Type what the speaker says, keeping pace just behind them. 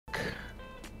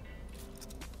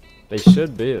They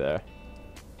should be there.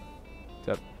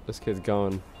 Except this kid's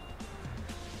going.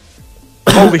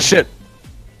 Holy shit!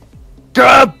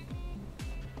 Grab!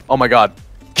 Oh my god.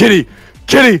 Kitty!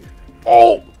 Kitty!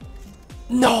 Oh!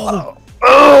 No!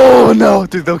 Oh no!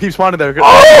 Dude, they'll keep spawning there.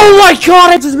 Oh my god!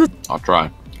 I just missed. I'll try.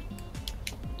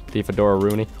 Fedora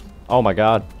Rooney. Oh my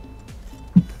god.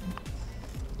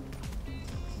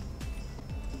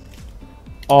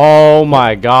 Oh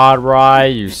my god, Rye,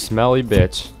 you smelly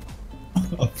bitch.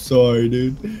 I'm sorry,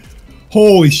 dude.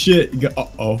 Holy shit.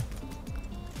 Uh-oh.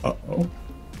 Uh-oh.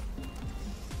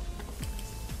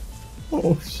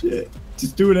 Oh shit.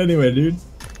 Just do it anyway, dude.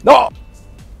 No!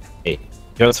 Hey, you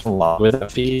got some log with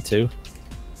that feed too?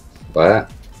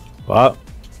 What? What?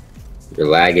 You're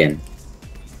lagging.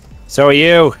 So are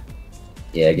you.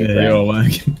 Yeah, get Yeah, you're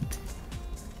lagging.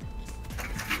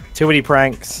 Too many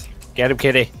pranks. Get him,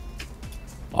 kitty.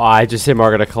 Oh, I just hit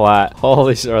Margaret a collat.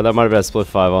 Holy shit, that might have been a split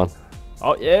 5 on.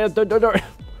 Oh yeah, don't.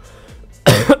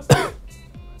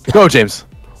 Go, James.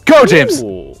 Go, James.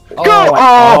 Ooh. Go!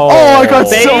 Oh, I got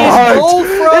so hyped. Bullfrog.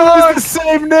 It was the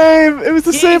same name. It was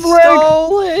the same rank.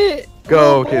 Stole it.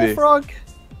 Go, kitty. Bullfrog. I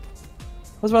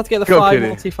was about to get the Go, 5 kitty.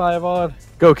 multi-5 on.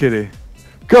 Go, kitty.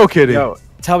 Go, kitty. Yo,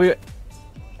 tell me.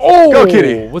 Oh, Go,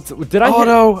 kitty. Did I? Oh hit?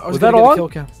 no, I was that gonna get on? the kill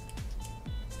cam.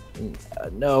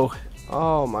 No.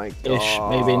 Oh my god. Ish,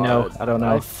 maybe no. I don't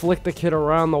know. I flicked the kid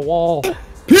around the wall.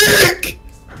 Pick!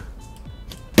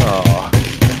 Oh.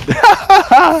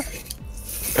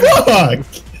 Fuck!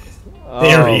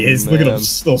 There he is. Look at him, man.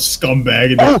 little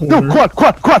scumbag in the Oh, corner. no,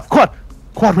 quad.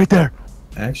 Quad right there.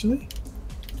 Actually?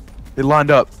 They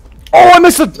lined up. Oh, I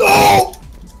missed it. No!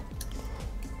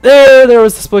 There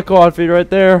was the split quad feed right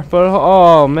there. But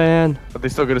oh man. Are they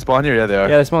still gonna spawn here? Yeah, they are.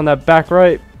 Yeah, they spawned that back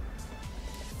right.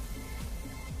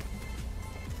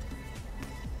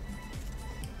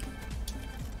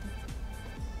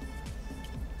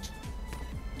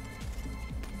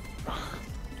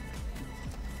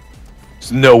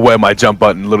 There's no way my jump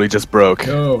button literally just broke.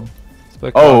 Go.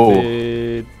 Split quad Oh.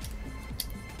 feed.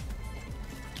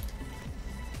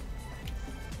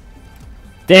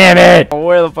 Damn it! Oh,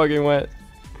 where the fuck he went?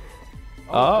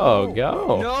 Oh, no.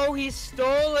 go. No, he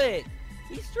stole it.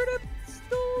 He straight up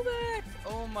stole that.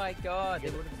 Oh my god, they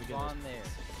would have gone there.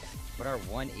 But our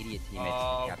one idiot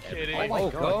teammate kept kidding. everything. Oh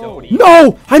my god, go. Dodie.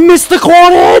 No! I missed the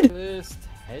quad head! First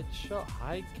headshot,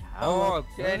 high count. Oh,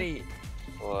 Kenny.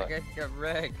 What? That guy got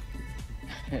wrecked.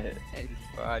 And his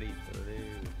body flew.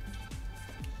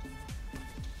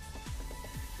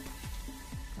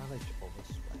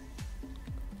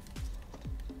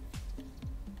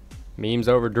 Memes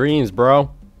over dreams,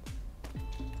 bro.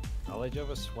 Knowledge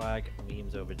over swag,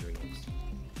 memes over dreams.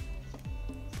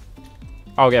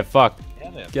 Oh, get fucked.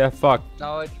 Yeah, man. Get fucked.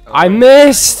 No, I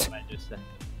missed! What I just said.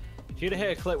 If you'd have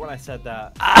hit a clip when I said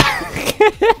that.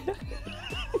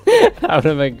 That would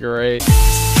have been great.